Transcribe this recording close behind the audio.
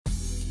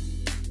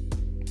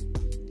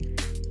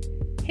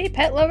Hey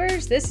pet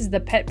lovers, this is the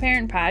Pet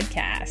Parent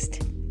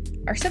Podcast.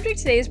 Our subject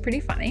today is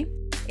pretty funny.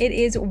 It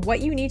is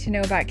what you need to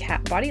know about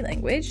cat body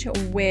language,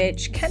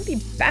 which can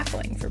be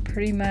baffling for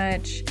pretty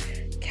much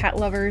cat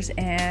lovers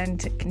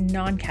and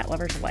non-cat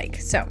lovers alike.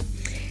 So,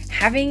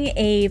 having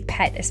a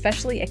pet,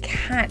 especially a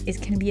cat,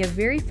 can be a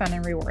very fun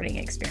and rewarding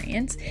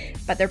experience,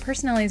 but their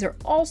personalities are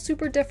all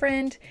super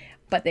different,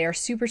 but they are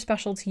super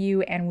special to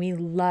you, and we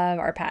love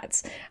our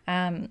pets.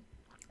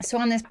 So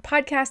on this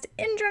podcast,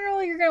 in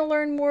general, you're going to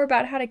learn more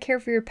about how to care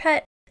for your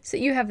pet so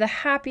that you have the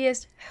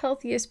happiest,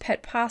 healthiest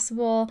pet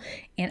possible.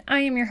 And I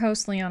am your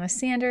host, Liana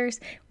Sanders.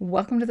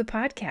 Welcome to the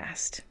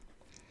podcast.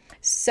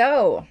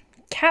 So,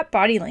 cat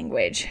body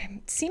language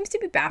seems to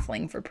be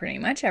baffling for pretty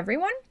much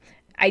everyone.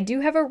 I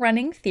do have a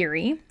running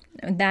theory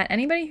that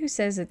anybody who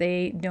says that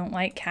they don't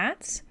like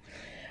cats,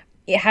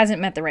 it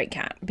hasn't met the right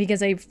cat,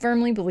 because I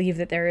firmly believe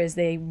that there is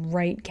a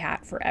right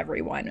cat for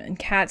everyone, and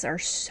cats are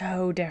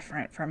so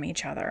different from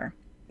each other.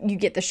 You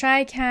get the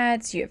shy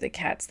cats, you have the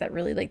cats that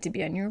really like to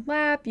be on your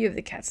lap, you have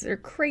the cats that are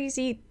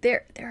crazy.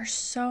 There are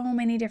so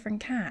many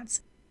different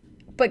cats.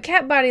 But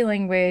cat body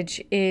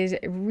language is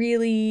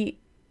really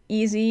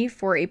easy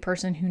for a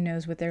person who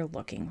knows what they're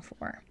looking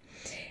for.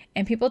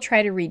 And people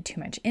try to read too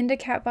much into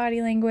cat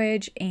body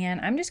language, and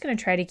I'm just going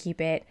to try to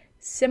keep it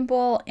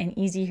simple and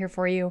easy here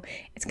for you.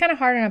 It's kind of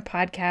hard on a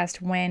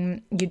podcast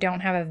when you don't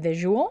have a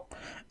visual,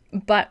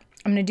 but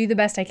I'm going to do the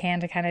best I can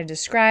to kind of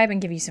describe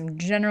and give you some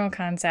general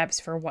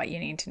concepts for what you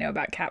need to know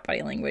about cat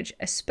body language,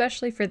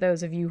 especially for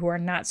those of you who are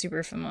not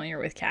super familiar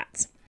with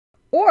cats.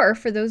 Or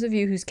for those of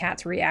you whose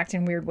cats react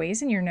in weird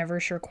ways and you're never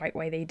sure quite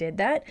why they did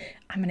that,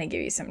 I'm going to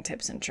give you some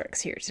tips and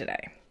tricks here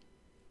today.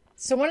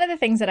 So one of the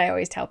things that I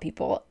always tell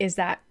people is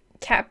that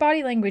cat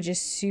body language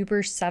is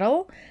super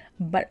subtle,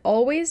 but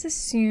always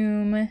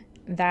assume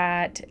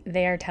that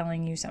they are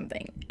telling you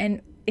something.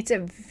 And it's a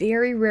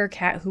very rare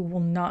cat who will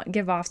not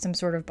give off some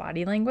sort of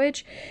body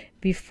language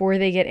before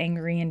they get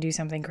angry and do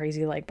something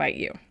crazy like bite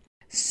you.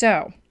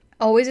 So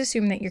always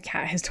assume that your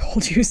cat has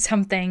told you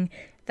something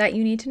that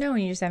you need to know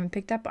and you just haven't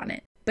picked up on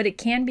it. But it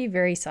can be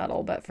very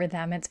subtle, but for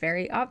them it's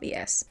very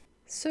obvious.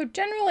 So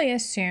generally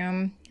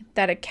assume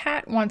that a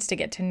cat wants to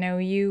get to know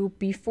you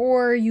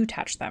before you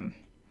touch them.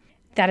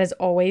 That is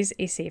always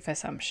a safe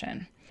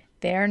assumption.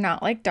 They are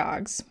not like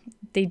dogs.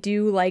 They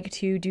do like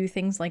to do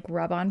things like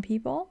rub on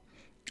people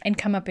and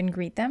come up and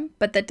greet them,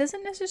 but that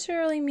doesn't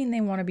necessarily mean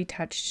they want to be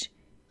touched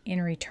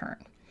in return.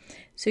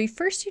 So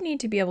first you need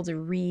to be able to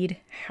read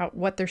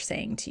what they're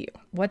saying to you,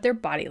 what their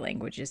body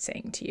language is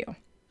saying to you.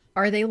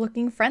 Are they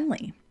looking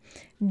friendly?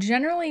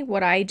 Generally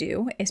what I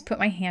do is put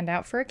my hand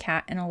out for a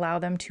cat and allow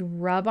them to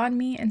rub on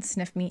me and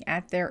sniff me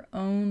at their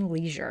own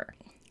leisure.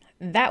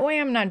 That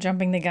way I'm not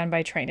jumping the gun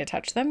by trying to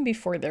touch them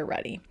before they're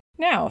ready.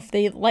 Now, if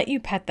they let you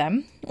pet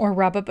them or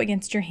rub up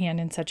against your hand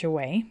in such a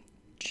way,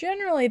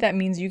 generally that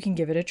means you can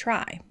give it a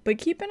try, but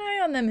keep an eye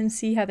on them and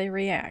see how they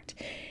react.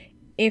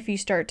 If you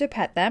start to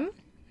pet them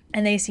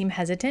and they seem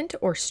hesitant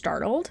or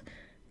startled,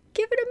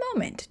 give it a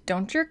moment.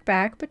 Don't jerk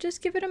back, but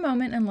just give it a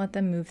moment and let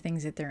them move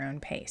things at their own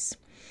pace.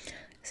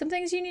 Some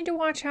things you need to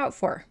watch out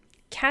for.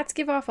 Cats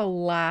give off a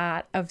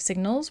lot of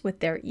signals with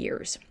their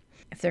ears.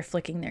 If they're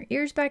flicking their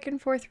ears back and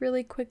forth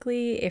really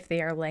quickly, if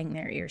they are laying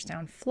their ears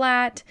down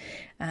flat,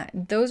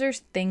 those are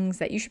things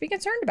that you should be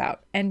concerned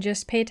about, and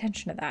just pay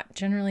attention to that.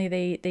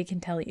 Generally, they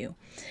can tell you.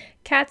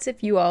 Cats,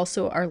 if you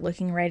also are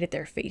looking right at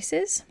their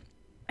faces,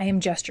 I am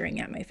gesturing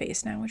at my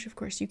face now, which of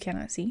course you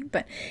cannot see,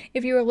 but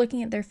if you are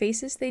looking at their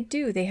faces,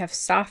 they have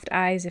soft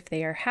eyes if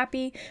they are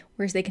happy,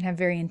 whereas they can have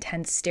very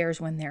intense stares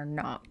when they're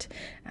not.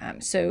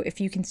 So if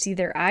you can see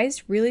their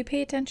eyes, really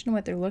pay attention to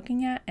what they're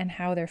looking at and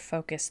how their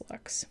focus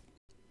looks.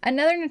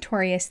 Another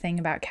notorious thing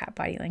about cat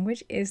body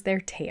language is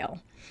their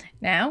tail.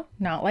 Now,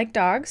 not like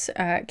dogs,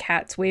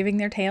 cats waving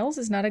their tails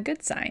is not a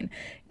good sign.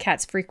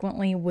 Cats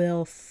frequently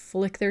will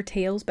flick their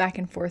tails back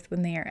and forth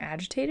when they are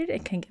agitated.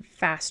 It can get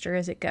faster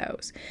as it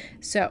goes.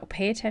 So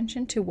pay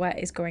attention to what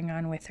is going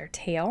on with their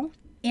tail.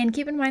 And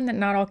keep in mind that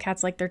not all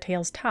cats like their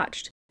tails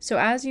touched. So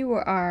as you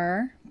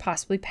are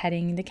possibly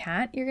petting the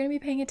cat, you're going to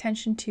be paying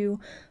attention to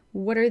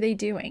what are they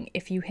doing.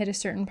 If you hit a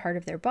certain part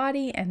of their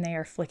body and they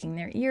are flicking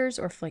their ears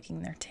or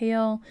flicking their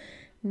tail,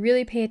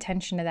 really pay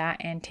attention to that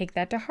and take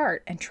that to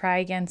heart and try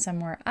again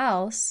somewhere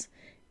else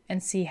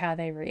and see how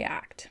they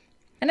react.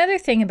 Another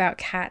thing about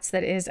cats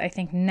that is, I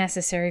think,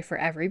 necessary for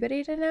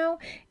everybody to know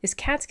is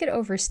cats get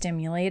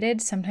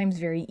overstimulated sometimes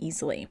very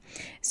easily.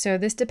 So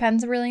this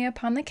depends really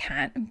upon the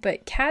cat,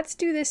 but cats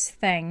do this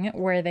thing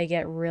where they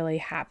get really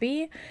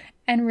happy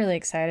and really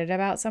excited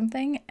about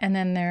something, and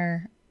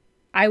then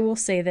I will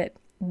say that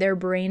their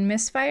brain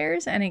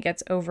misfires and it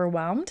gets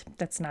overwhelmed.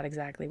 That's not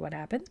exactly what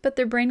happens, but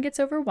their brain gets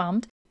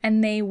overwhelmed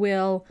and they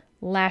will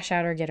lash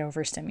out or get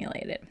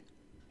overstimulated.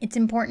 It's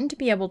important to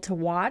be able to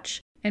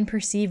watch and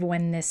perceive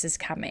when this is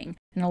coming.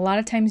 And a lot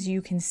of times you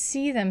can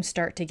see them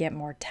start to get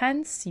more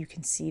tense. You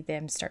can see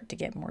them start to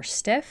get more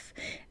stiff.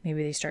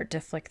 Maybe they start to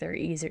flick their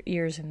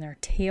ears and their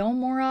tail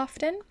more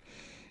often.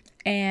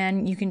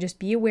 And you can just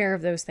be aware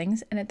of those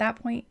things. And at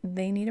that point,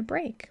 they need a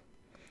break.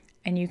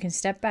 And you can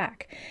step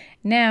back.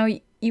 Now,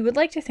 You would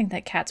like to think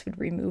that cats would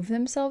remove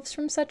themselves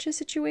from such a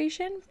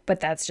situation, but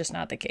that's just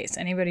not the case.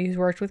 Anybody who's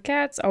worked with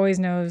cats always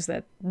knows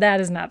that that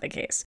is not the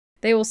case.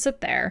 They will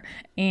sit there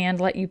and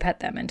let you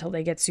pet them until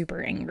they get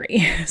super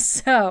angry.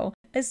 So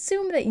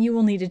assume that you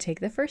will need to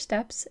take the first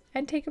steps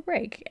and take a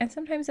break. And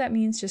sometimes that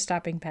means just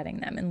stopping petting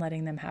them and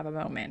letting them have a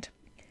moment.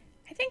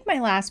 I think my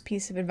last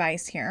piece of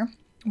advice here,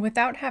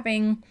 without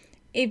having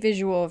a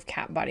visual of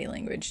cat body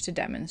language to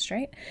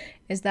demonstrate,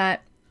 is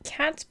that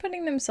cats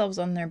putting themselves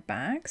on their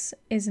backs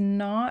is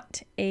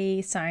not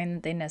a sign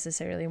that they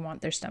necessarily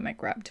want their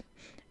stomach rubbed.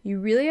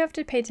 You really have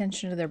to pay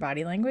attention to their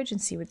body language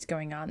and see what's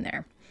going on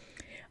there.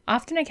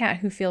 Often a cat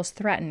who feels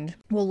threatened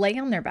will lay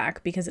on their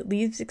back because it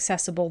leaves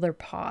accessible their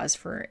paws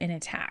for an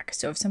attack.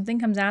 So if something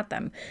comes at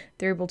them,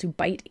 they're able to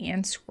bite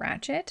and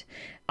scratch it.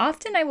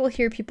 Often I will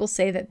hear people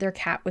say that their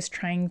cat was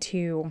trying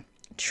to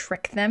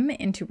trick them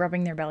into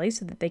rubbing their belly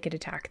so that they could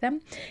attack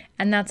them.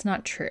 And that's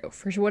not true.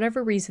 For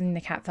whatever reason,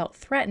 the cat felt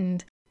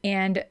threatened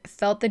and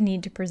felt the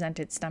need to present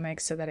its stomach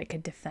so that it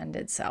could defend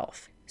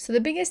itself. So the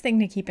biggest thing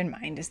to keep in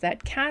mind is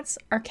that cats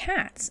are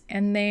cats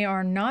and they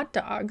are not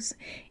dogs,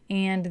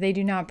 and they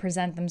do not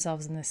present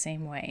themselves in the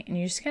same way. And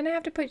you just kind of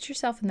have to put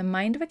yourself in the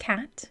mind of a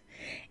cat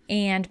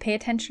and pay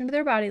attention to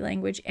their body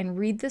language and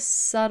read the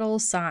subtle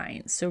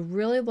signs. So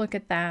really look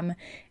at them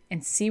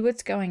and see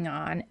what's going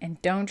on,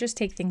 and don't just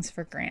take things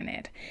for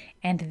granted.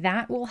 And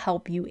that will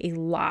help you a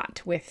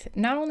lot with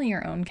not only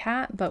your own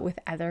cat, but with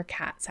other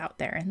cats out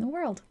there in the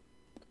world.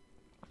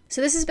 So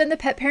this has been the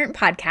Pet Parent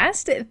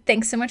Podcast.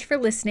 Thanks so much for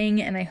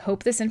listening, and I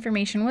hope this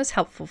information was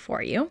helpful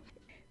for you.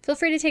 Feel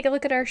free to take a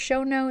look at our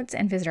show notes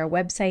and visit our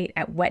website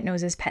at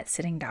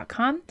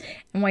wetnosespetsitting.com.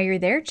 And while you're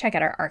there, check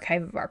out our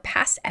archive of our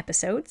past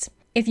episodes.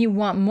 If you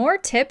want more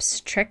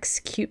tips, tricks,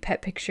 cute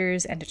pet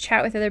pictures, and to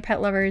chat with other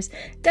pet lovers,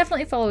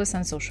 definitely follow us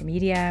on social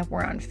media.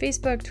 We're on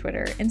Facebook,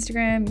 Twitter,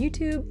 Instagram,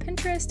 YouTube,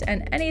 Pinterest,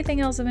 and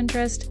anything else of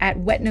interest at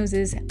Wet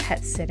Noses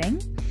Pet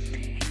Sitting.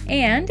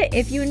 And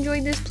if you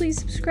enjoyed this, please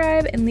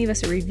subscribe and leave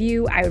us a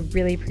review. I would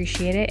really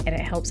appreciate it, and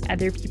it helps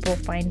other people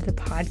find the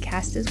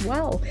podcast as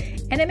well.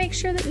 And it makes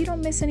sure that you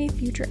don't miss any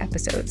future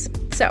episodes.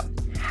 So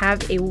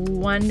have a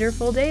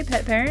wonderful day,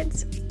 pet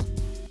parents.